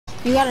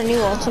You got a new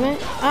ultimate?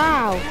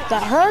 Ow,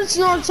 that hurts,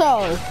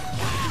 Naruto.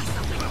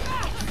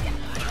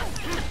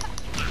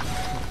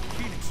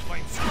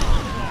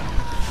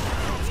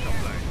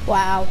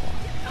 Wow.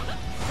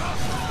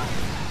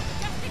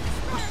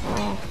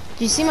 Oh.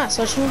 Do you see my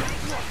switch move?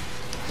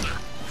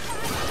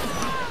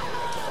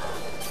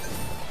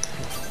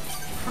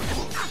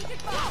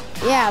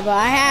 Yeah, but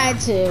I had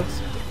to.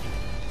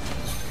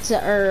 To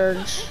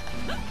urge.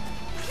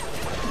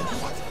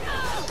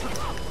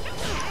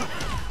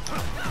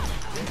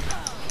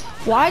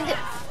 Why did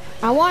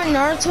I want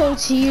Naruto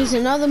to use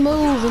another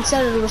move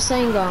instead of the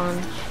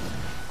Rasengan?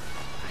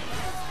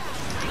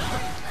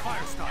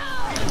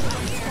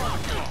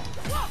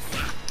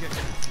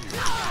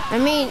 I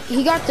mean,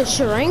 he got the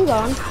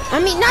Sharingan. I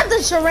mean, not the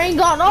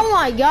Sharingan. Oh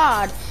my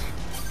god.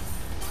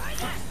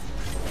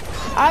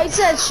 I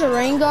said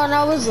Sharingan.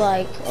 I was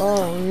like,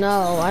 oh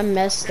no, I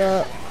messed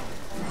up.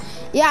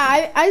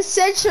 Yeah, I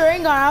said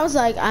Sharingan. I was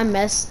like, I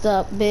messed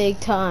up big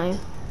time.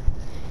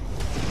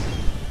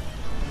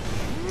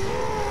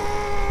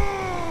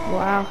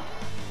 Wow.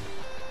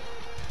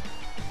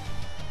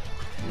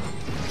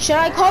 Should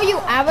I call you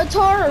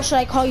Avatar or should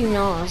I call you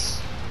Naz?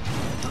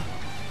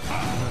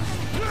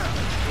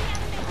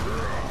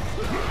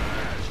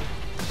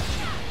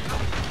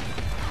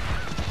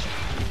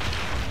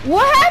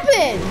 What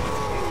happened?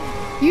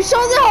 You saw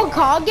the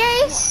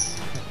Hokages?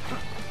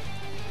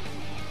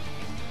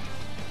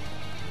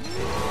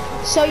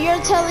 So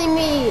you're telling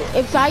me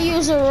if I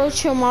use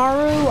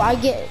Orochimaru, I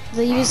get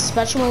to use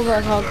special move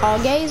of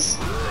Hokages?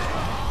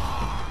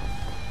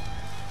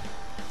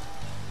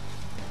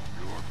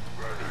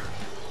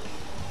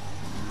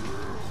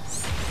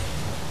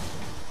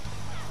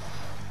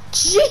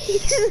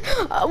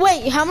 Jeez!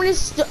 Wait, how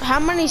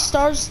many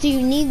stars do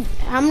you need?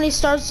 How many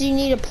stars do you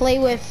need to play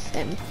with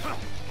him?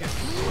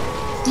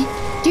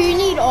 Do you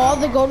need all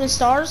the golden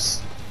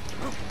stars?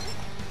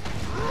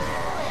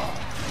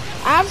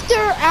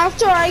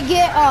 After I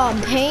get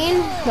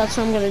Pain, that's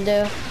what I'm gonna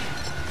do.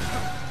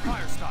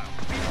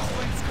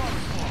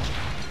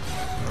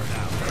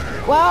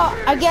 Well,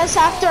 I guess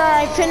after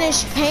I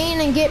finish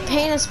Pain and get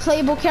Pain as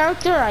playable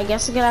character, I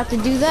guess I'm gonna have to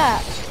do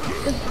that.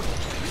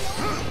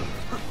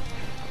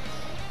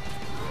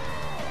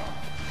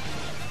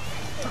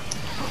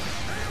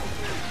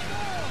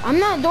 I'm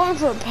not doing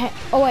for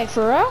oh wait,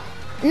 for real?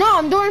 No,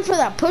 I'm doing for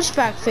that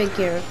pushback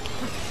figure.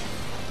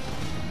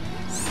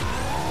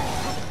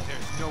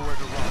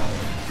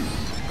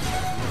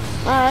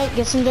 Alright,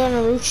 guess I'm doing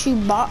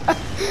Orochimaru.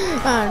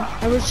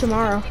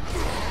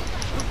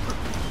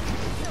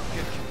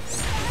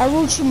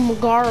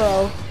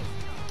 Orochimaru.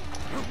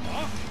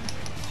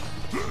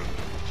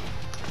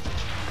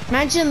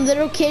 Imagine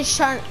little kids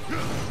trying.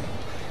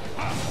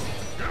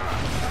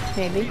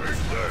 Maybe.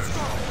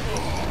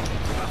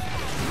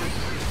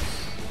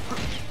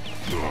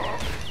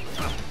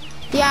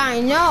 Yeah,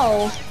 I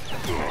know.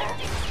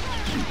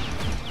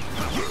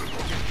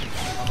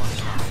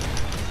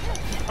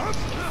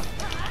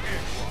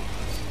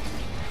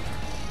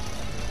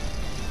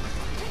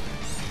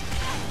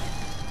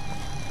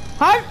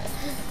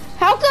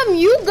 How come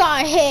you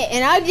got hit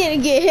and I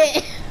didn't get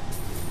hit?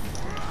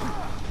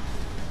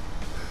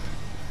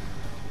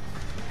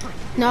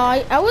 No,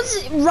 I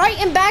was right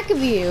in back of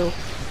you.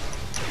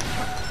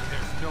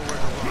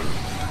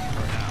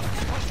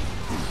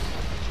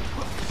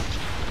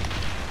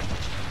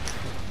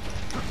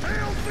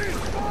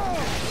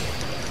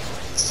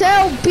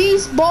 Sell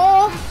beast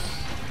ball.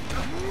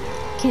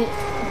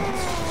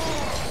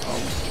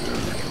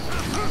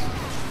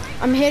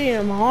 I'm hitting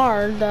him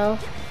hard though.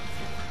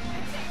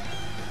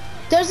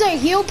 There's a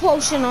heal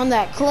potion on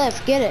that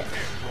cliff. Get it.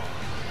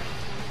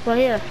 Right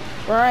here,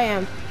 where I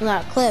am, on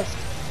that cliff.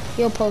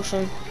 Heal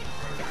potion.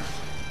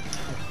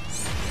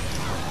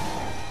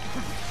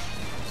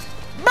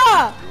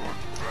 Bah!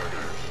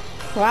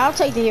 Well, I'll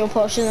take the heal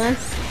potion then.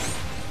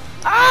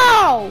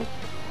 Ow!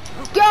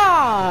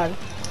 God!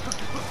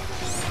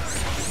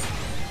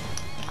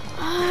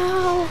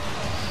 Ow!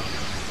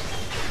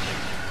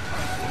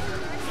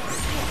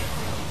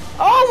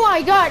 Oh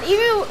my God!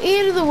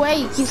 Either the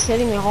way, he keeps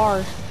hitting me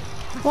hard.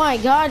 My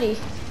God, he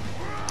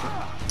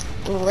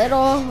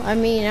little. I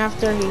mean,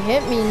 after he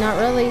hit me, not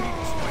really.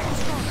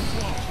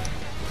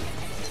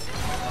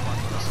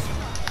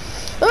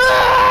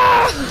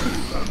 Ah!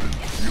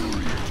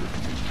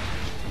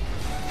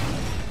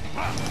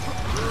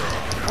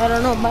 I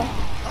don't know, but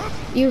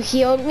you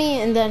healed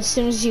me, and then as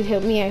soon as you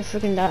healed me, I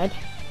freaking died.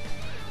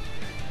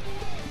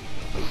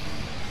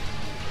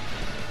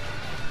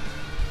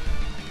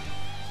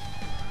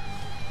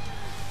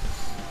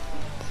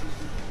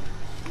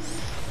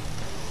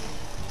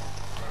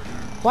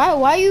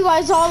 Why are you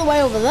guys all the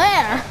way over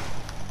there?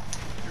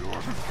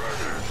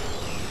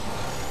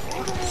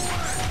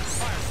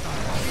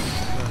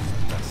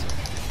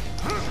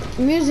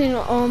 I'm using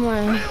all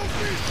my...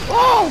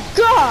 Oh,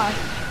 God!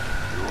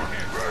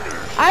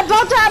 I'm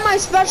about to have my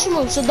special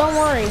move, so don't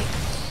worry.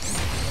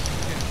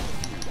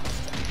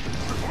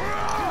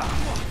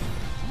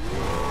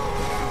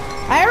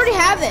 I already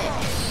have it.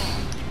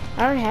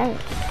 I already have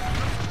it.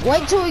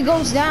 Wait till he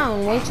goes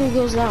down. Wait till he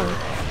goes down.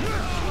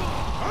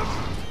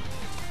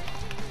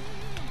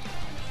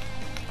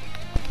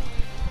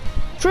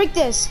 Trick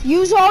this.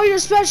 Use all your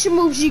special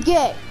moves you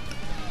get.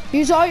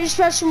 Use all your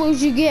special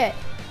moves you get.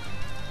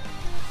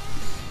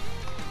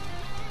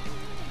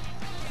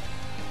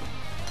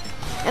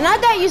 And I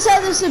thought you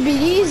said this would be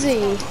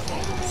easy.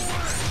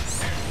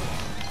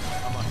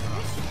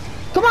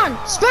 Come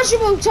on, special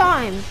move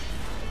time.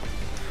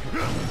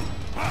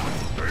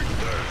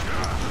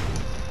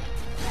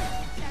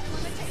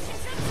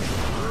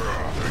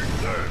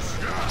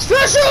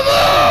 Special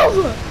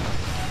move!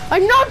 I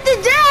knocked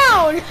it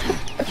down!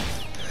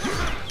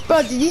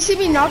 Bro, did you see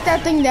me knock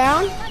that thing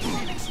down?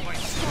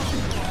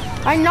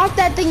 I knocked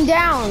that thing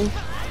down.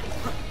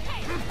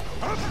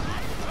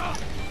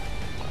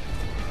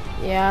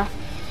 Yeah.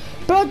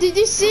 Bro, did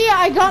you see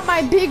I got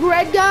my big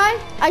red guy?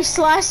 I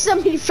slashed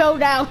him, he fell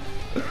down.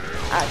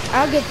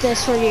 I'll get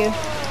this for you.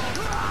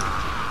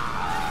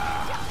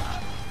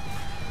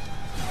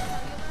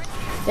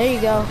 There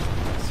you go.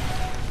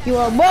 You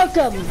are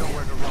welcome.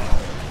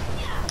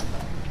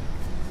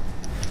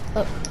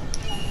 Oh.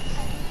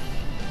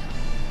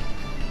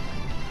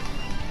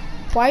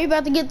 Why are you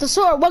about to get the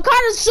sword? What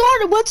kind of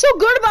sword? What's so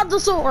good about the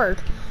sword?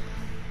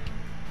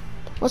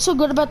 What's so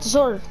good about the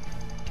sword?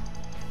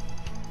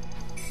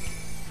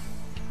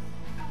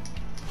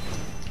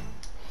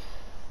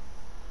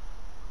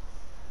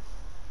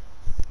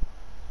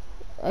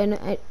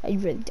 I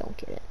really don't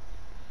get it.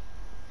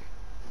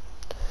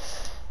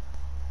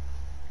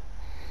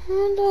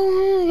 I don't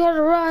really got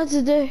a ride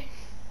today.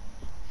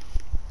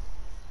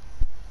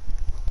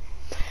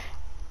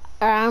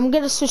 Alright, I'm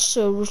gonna switch to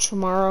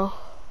Orochimaru.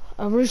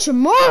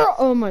 Orochimaru!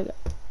 Oh my god.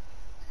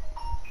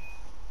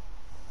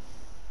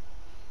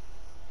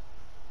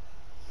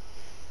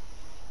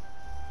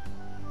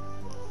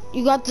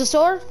 You got the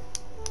sword?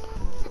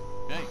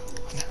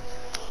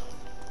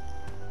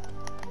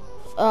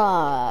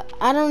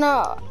 I don't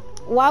know.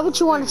 Why would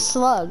you want a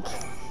slug?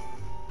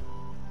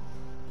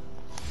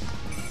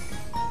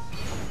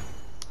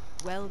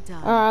 Well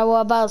done. Alright,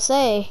 well, about to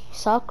say,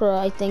 Sakura,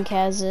 I think,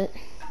 has it.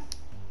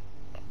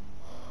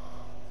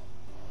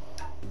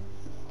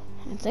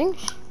 I think.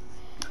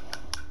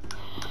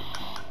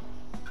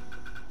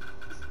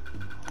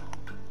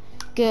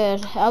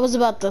 Good. I was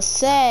about to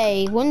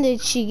say, when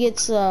did she get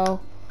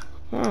so?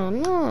 I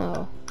don't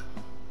know.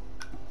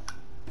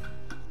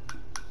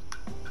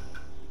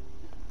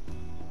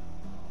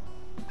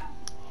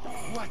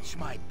 Watch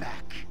my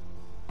back.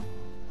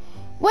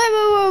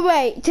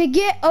 Wait. To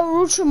get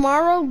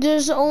Orochimaru,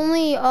 there's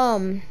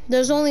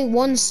only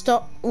one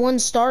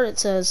star it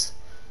says.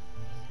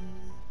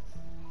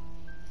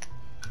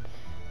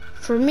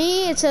 For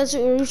me, it says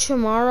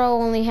Orochimaru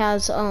only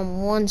has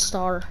one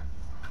star.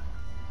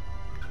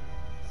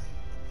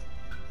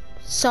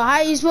 So how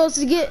are you supposed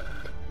to get?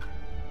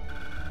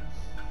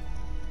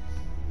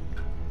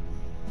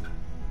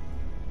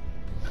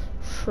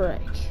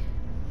 Frick.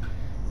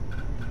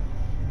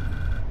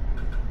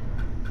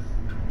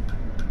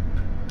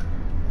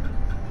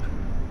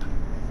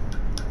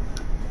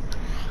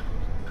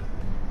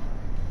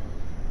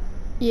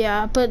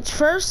 Yeah, but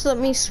first let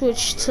me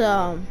switch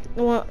to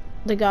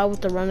the guy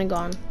with the running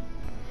gun.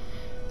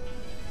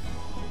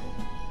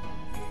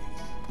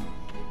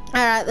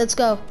 Alright, let's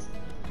go.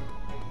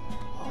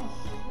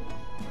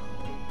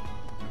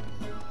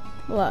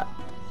 What?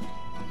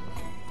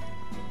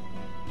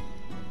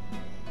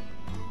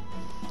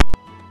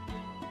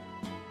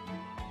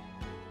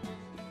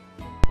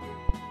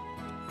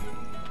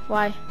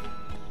 Why?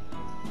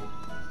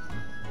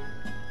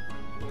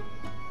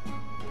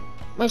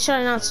 Why should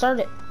I not start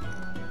it?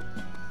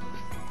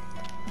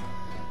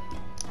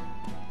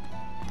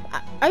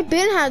 I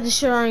been had the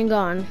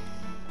Sharingan.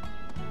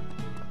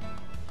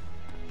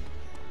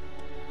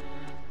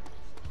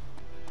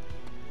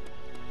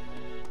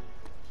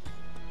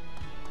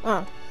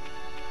 Oh.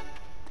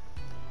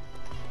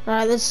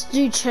 Alright, let's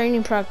do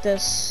training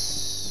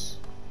practice.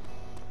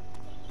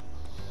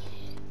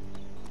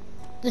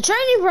 The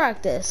training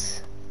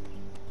practice.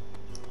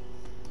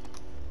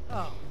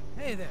 Oh,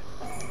 hey there.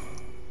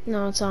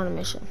 No, it's on a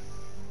mission.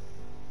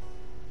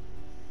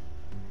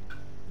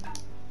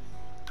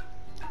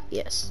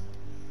 Yes.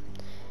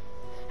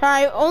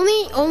 Alright,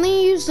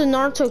 only use the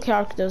Naruto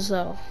characters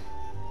though.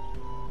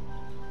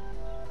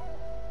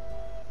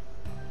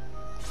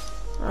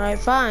 Alright,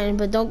 fine,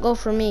 but don't go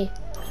for me.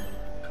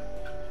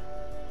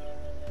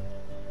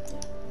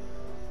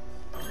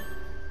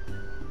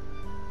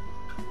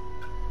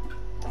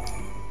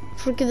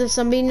 Forget this,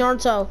 I'm being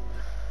Naruto.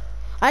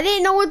 I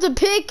didn't know what to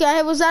pick,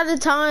 I was out of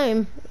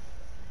time.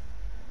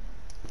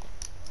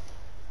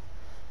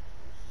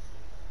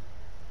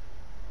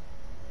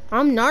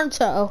 I'm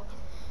Naruto.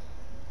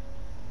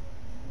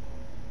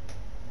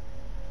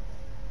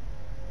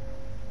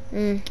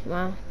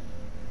 Wow.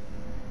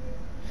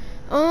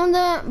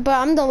 But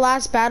I'm the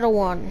last battle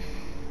one.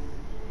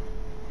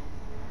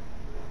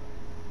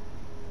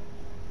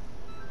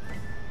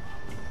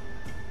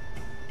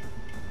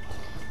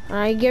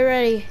 Alright, get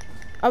ready.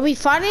 Are we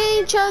fighting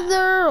each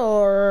other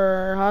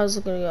or how's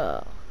it gonna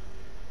go?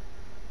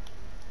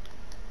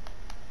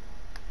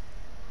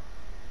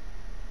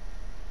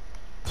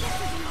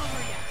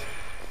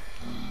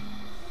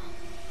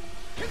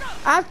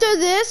 After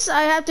this,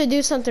 I have to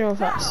do something real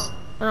fast,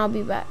 and I'll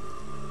be back.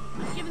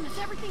 I'm giving this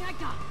everything I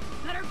got.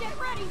 Better get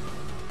ready.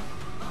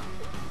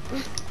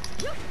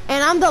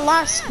 And I'm the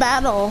last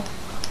battle.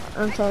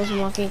 Until I was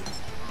monkey.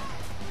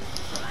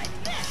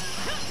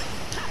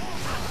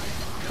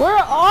 Where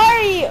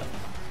are you?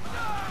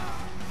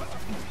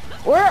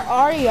 Where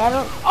are you? I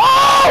don't.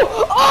 Oh!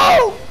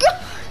 Oh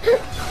God!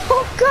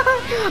 Oh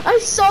God! I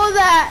saw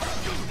that.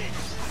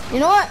 You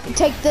know what?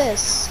 Take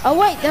this. Oh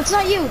wait, that's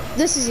not you.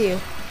 This is you.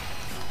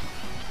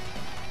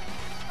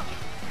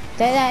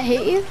 Did that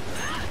hit you?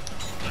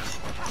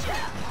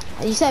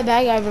 You said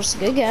bad guy versus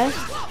good guy.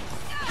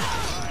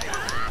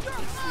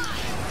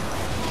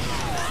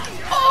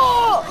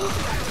 Oh!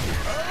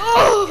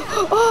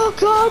 Oh! Oh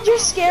God, you're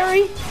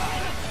scary.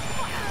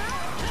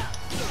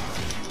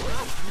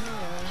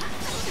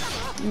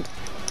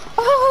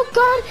 Oh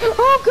God!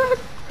 Oh God!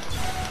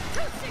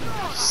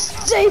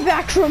 Stay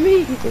back from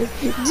me,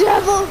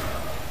 devil!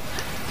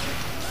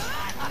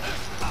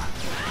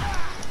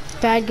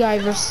 Bad guy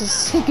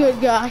versus good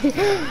guy.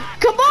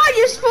 Come on,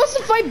 you're supposed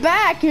to fight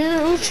back.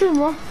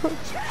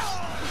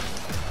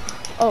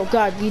 Oh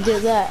God, you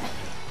did that.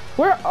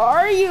 Where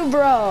are you,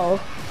 bro?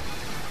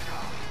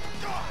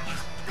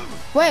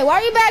 Wait,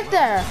 why are you back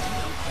there?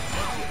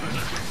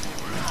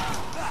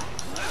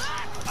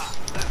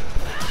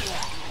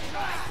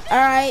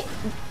 Alright.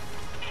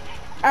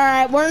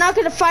 Alright, we're not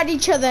gonna fight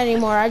each other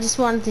anymore. I just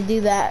wanted to do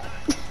that.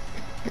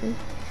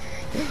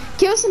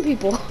 Kill some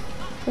people.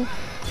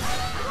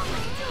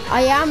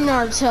 I am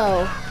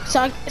Naruto.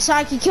 So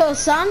I can kill his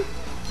son?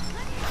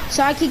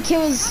 So I can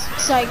kill his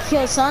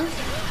son?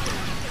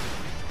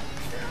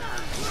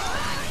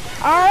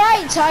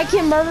 Alright, so I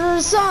can murder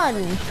his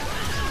son.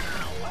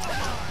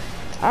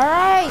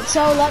 Alright,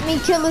 so let me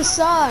kill his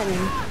son.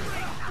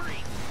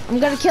 I'm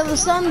gonna kill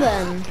his son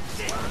then.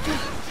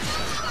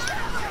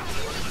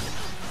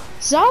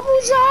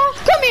 Zabuza,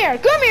 come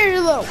here,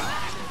 you little.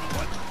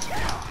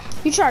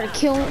 You try to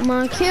kill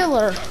my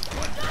killer.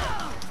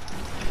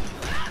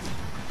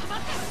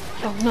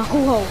 Oh no,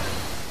 whoa.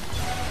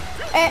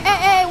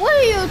 Hey,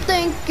 where do you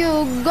think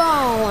you're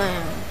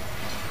going?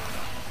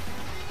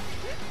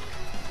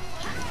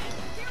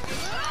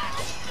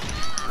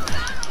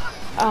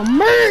 I'll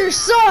murder your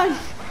son!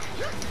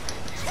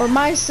 Or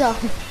my son.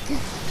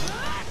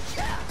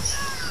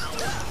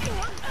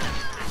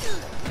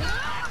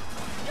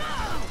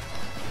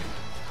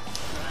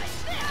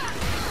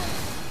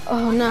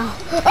 Oh no.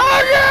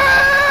 Oh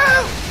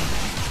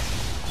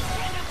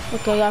no!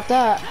 Okay, got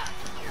that.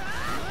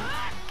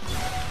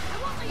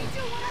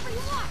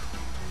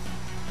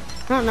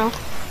 I don't know.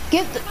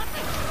 Get the...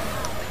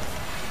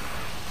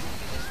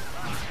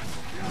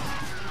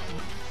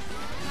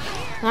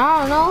 I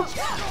don't know.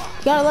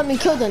 You gotta let me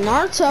kill the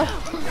Naruto.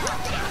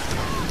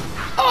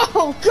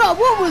 Oh God,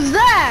 what was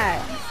that?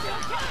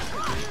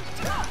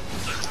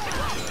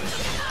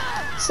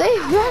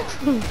 Save back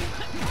from me.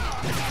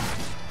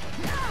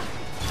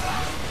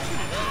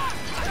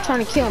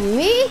 Trying to kill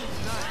me?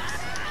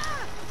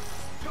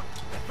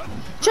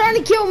 Trying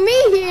to kill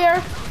me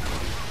here.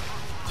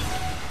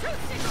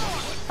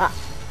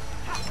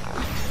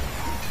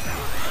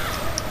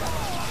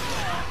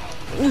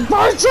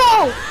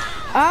 Barto!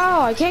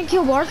 Oh, I can't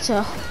kill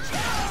Barto.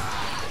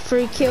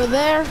 Free kill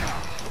there.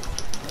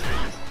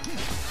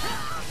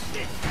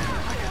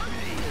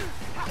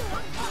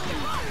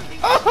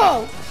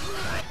 Oh!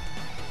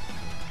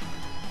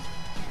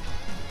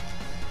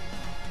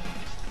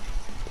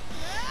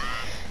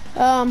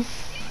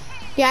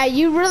 Yeah,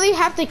 you really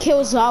have to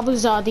kill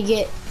Zabuza to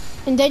get,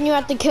 and then you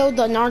have to kill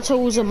the Naruto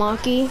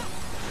Uzumaki.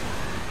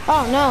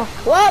 Oh no.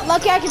 Well,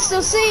 lucky I can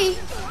still see.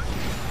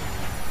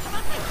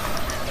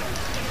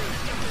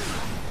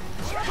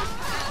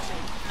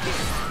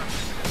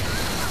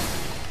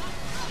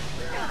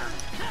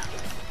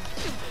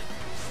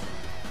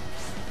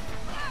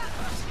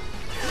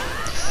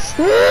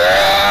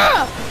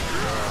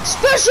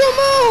 Special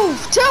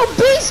move! Tell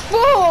Beast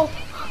Ball!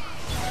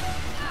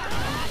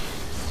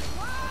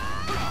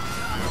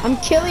 I'm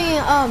killing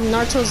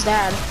Naruto's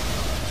dad.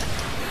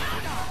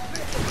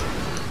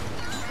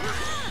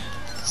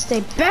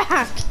 Stay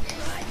back!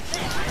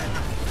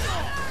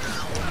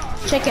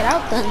 Check it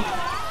out then.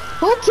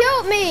 Who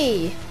killed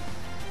me?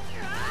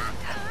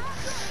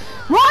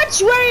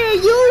 Watch where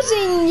you're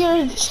using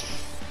your...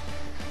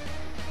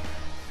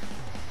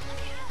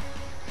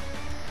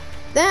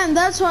 Then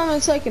that's why I'm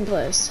in second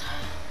place.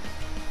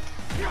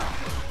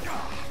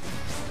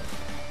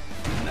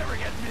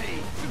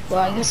 Well,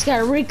 I just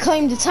gotta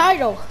reclaim the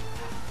title.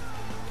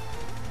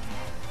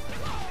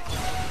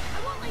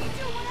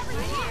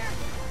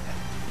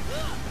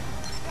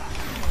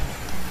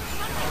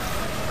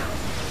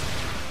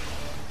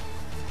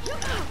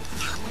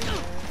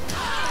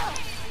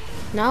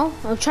 No,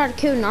 I'm trying to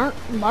kill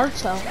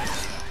Naruto.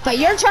 But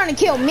you're trying to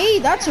kill me,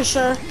 that's for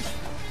sure.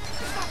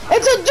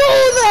 It's a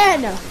duel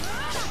then!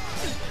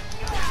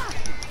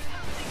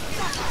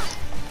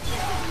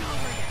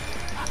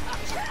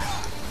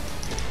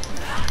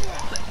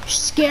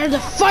 Scared to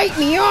fight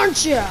me,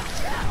 aren't you?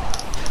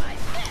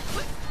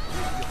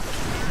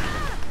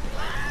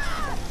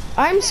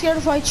 I'm scared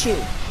to fight you.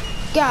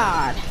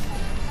 God.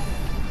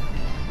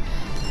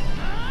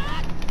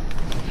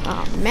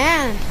 Oh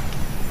man.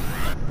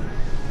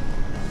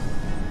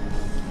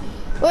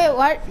 Wait,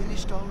 what?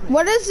 Finished already.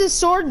 What does the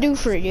sword do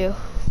for you?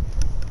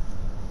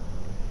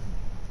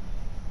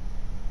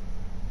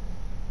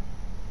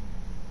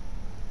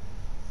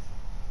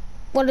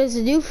 What does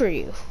it do for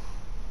you?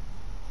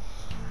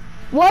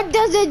 What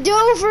does it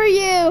do for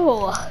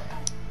you?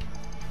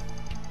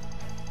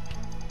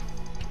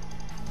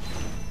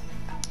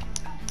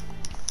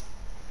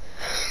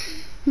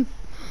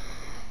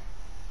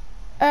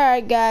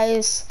 Alright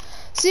guys.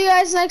 See you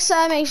guys next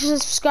time. Make sure to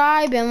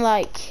subscribe and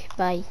like.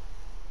 Bye.